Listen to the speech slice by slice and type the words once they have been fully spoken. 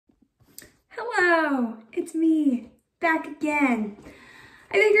Hello, it's me, back again.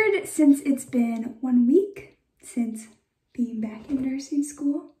 I figured since it's been 1 week since being back in nursing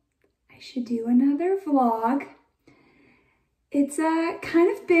school, I should do another vlog. It's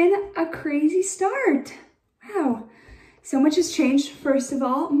kind of been a crazy start. Wow, so much has changed. First of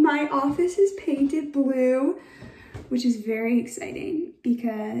all, my office is painted blue, which is very exciting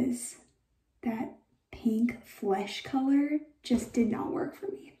because that pink flesh color just did not work for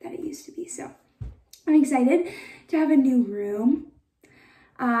me that it used to be. So I'm excited to have a new room,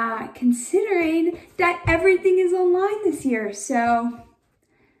 considering that everything is online this year. So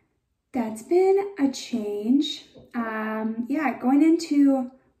that's been a change. Yeah, going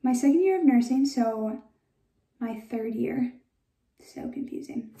into my second year of nursing, so my third year. So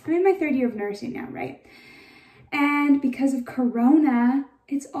confusing. I'm in my third year of nursing now, right? And because of Corona,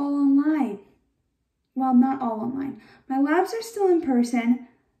 it's all online. Well, not all online. My labs are still in person,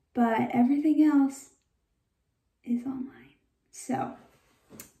 but everything else is online. So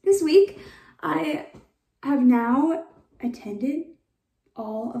this week, I have now attended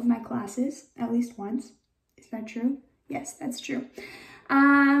all of my classes at least once. Is that true? Yes, that's true.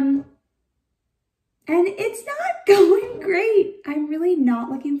 And it's not going great. I'm really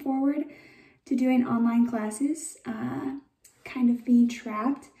not looking forward to doing online classes, kind of being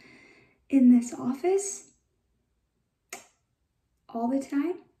trapped in this office all the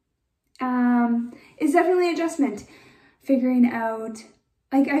time. It's definitely an adjustment. Figuring out,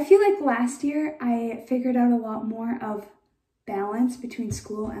 like, I feel like last year I figured out a lot more of balance between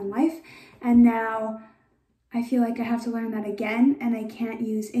school and life, and now I feel like I have to learn that again, and I can't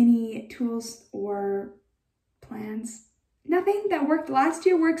use any tools or plans. Nothing that worked last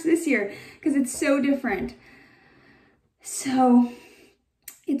year works this year because it's so different. So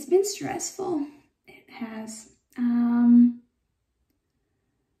it's been stressful. It has.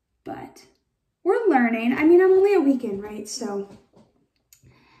 But we're learning. I mean, I'm only a week in, right? So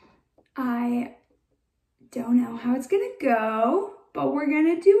I don't know how it's gonna go, but we're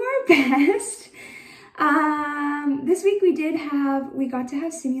gonna do our best. This week we got to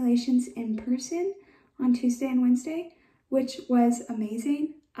have simulations in person on Tuesday and Wednesday, which was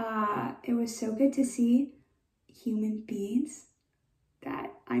amazing. It was so good to see human beings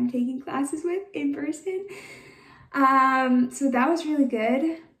that I'm taking classes with in person. So that was really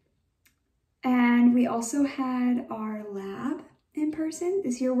good. And we also had our lab in person.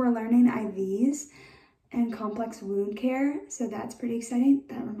 This year we're learning IVs and complex wound care, so that's pretty exciting.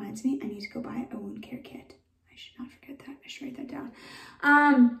 That reminds me, I need to go buy a wound care kit. I should not forget that. I should write that down.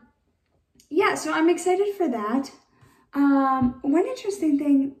 Yeah, so I'm excited for that. One interesting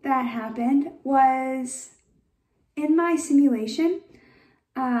thing that happened was in my simulation,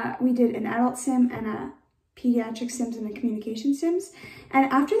 we did an adult sim and a pediatric sims and a communication sims. And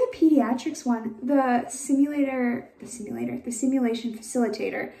after the pediatrics one, the simulation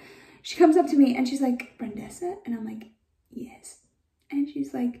facilitator, she comes up to me and she's like, "Brendessa?" And I'm like, "Yes." And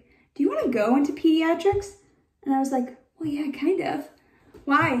she's like, "Do you want to go into pediatrics?" And I was like, "Well, yeah, kind of."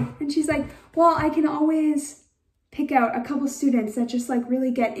 "Why?" And she's like, "Well, I can always pick out a couple students that just like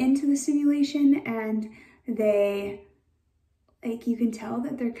really get into the simulation and they, like, you can tell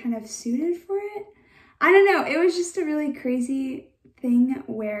that they're kind of suited for it." I don't know. It was just a really crazy thing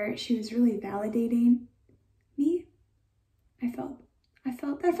where she was really validating me. I felt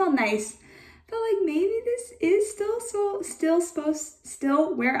nice. I felt like maybe this is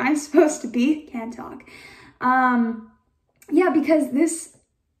still where I'm supposed to be. Can't talk. Yeah, because this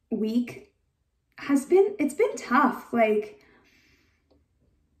week it's been tough. Like,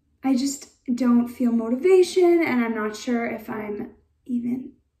 I just don't feel motivation, and I'm not sure if I'm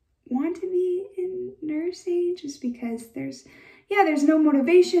even want to be in nursing, just because there's no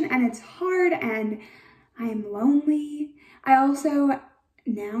motivation and it's hard and I'm lonely. I also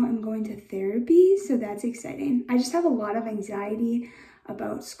now I'm going to therapy, so that's exciting. I just have a lot of anxiety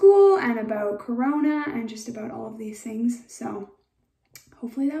about school and about Corona and just about all of these things, so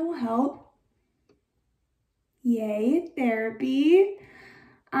hopefully that will help. Yay, therapy.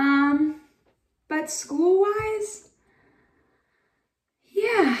 But school-wise,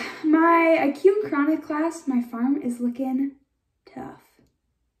 yeah, my acute and chronic class, my pharm, is looking tough.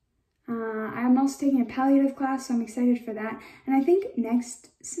 I'm also taking a palliative class, so I'm excited for that. And I think next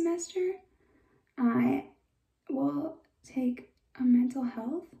semester, I will take a mental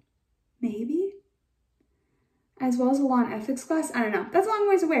health, maybe, as well as a law and ethics class. I don't know. That's a long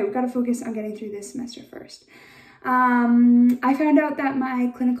ways away. We've got to focus on getting through this semester first. I found out that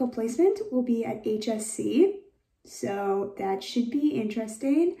my clinical placement will be at HSC, so that should be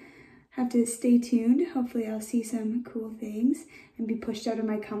interesting. Have to stay tuned. Hopefully I'll see some cool things and be pushed out of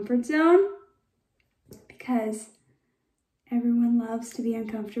my comfort zone. because everyone loves to be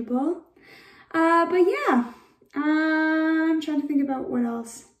uncomfortable. But yeah, I'm trying to think about what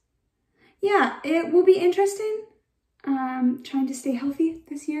else. Yeah, it will be interesting trying to stay healthy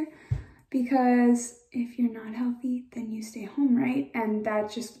this year, because if you're not healthy, then you stay home, right? And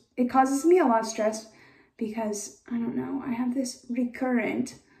that just, it causes me a lot of stress because, I don't know, I have this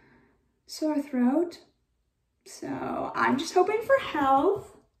recurrent sore throat. So I'm just hoping for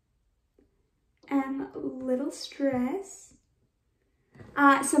health and a little stress.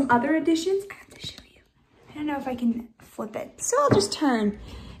 Some other additions I have to show you. I don't know if I can flip it. So I'll just turn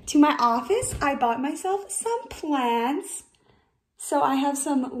to my office. I bought myself some plants. So I have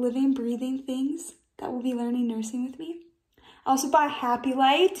some living, breathing things that will be learning nursing with me. I also bought a Happy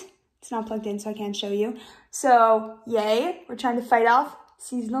Light. It's not plugged in, so I can't show you. So yay, we're trying to fight off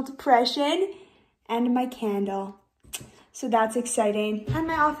seasonal depression. And my candle. So that's exciting. And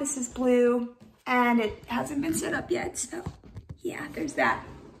my office is blue and it hasn't been set up yet. So yeah, there's that.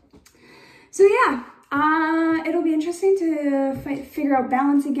 So yeah, it'll be interesting to figure out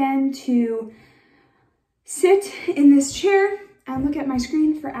balance again, to sit in this chair and look at my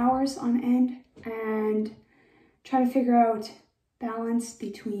screen for hours on end and try to figure out balance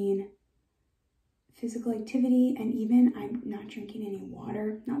between physical activity and even I'm not drinking any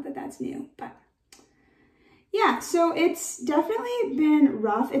water. Not that that's new, but yeah, so it's definitely been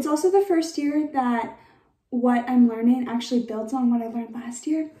rough. It's also the first year that what I'm learning actually builds on what I learned last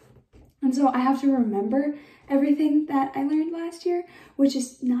year. And so I have to remember everything that I learned last year, which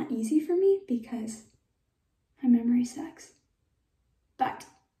is not easy for me because my memory sucks. But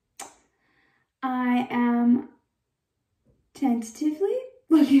I am tentatively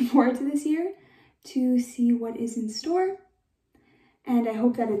looking forward to this year to see what is in store. And I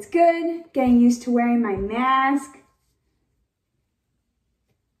hope that it's good. Getting used to wearing my mask,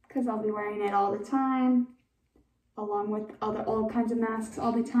 because I'll be wearing it all the time, along with all kinds of masks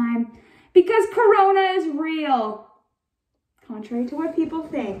all the time, because Corona is real, contrary to what people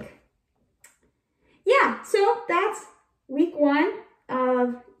think. Yeah, so that's week 1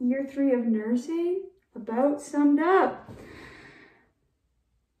 of year 3 of nursing, about summed up.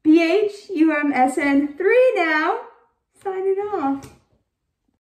 BH, UMSN 3 now, signing off.